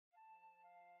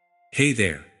Hey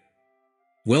there.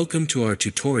 Welcome to our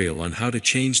tutorial on how to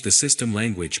change the system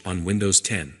language on Windows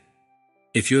 10.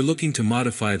 If you're looking to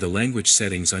modify the language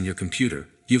settings on your computer,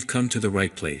 you've come to the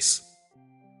right place.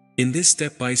 In this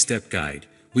step-by-step guide,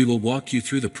 we will walk you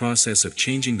through the process of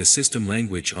changing the system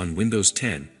language on Windows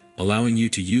 10, allowing you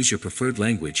to use your preferred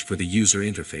language for the user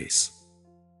interface.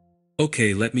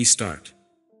 Okay, let me start.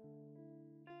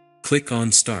 Click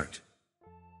on Start.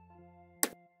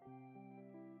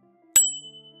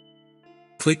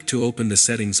 Click to open the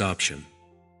Settings option.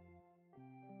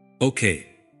 OK.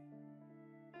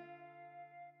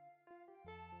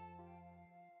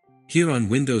 Here on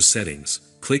Windows Settings,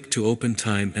 click to open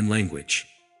Time and Language.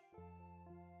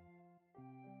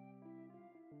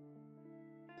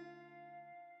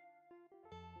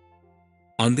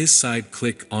 On this side,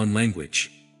 click on Language.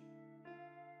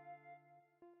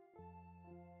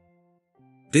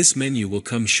 This menu will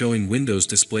come showing Windows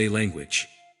Display Language.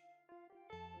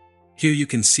 Here you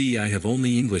can see I have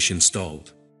only English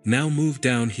installed. Now move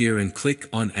down here and click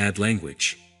on Add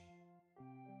Language.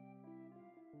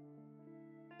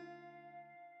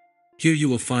 Here you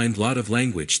will find lot of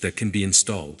language that can be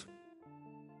installed.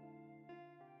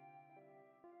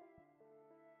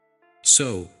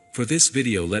 So, for this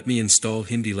video let me install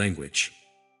Hindi language.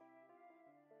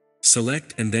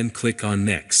 Select and then click on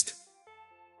Next.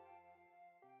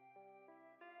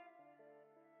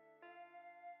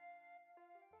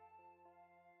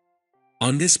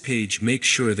 On this page make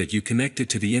sure that you connect it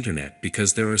to the internet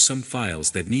because there are some files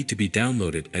that need to be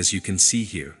downloaded as you can see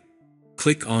here.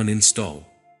 Click on Install.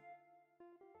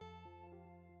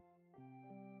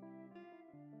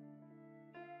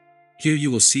 Here you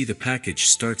will see the package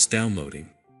starts downloading.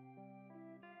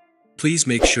 Please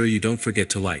make sure you don't forget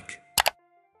to like,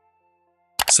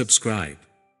 subscribe,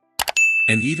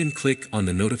 and even click on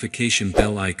the notification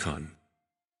bell icon.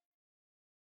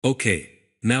 Okay.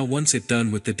 Now once it's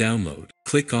done with the download,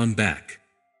 click on Back.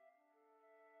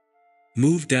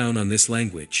 Move down on this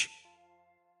language.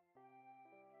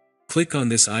 Click on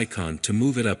this icon to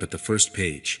move it up at the first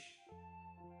page.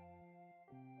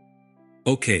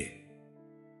 OK.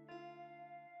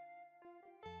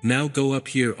 Now go up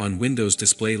here on Windows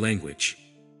Display Language.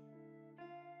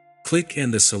 Click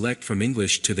and select from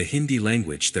English to the Hindi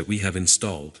language that we have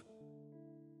installed.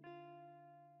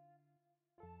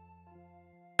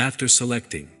 After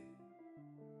selecting,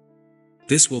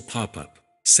 this will pop up,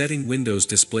 Setting Windows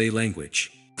Display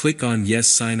Language. Click on Yes,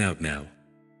 Sign Out Now.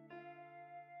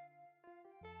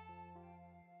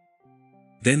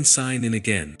 Then sign in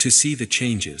again to see the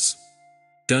changes.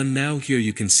 Done. Now here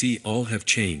you can see all have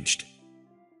changed.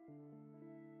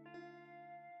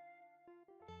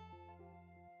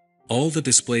 All the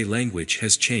display language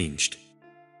has changed.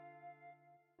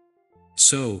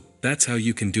 So, that's how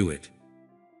you can do it.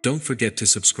 Don't forget to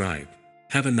subscribe.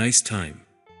 Have a nice time.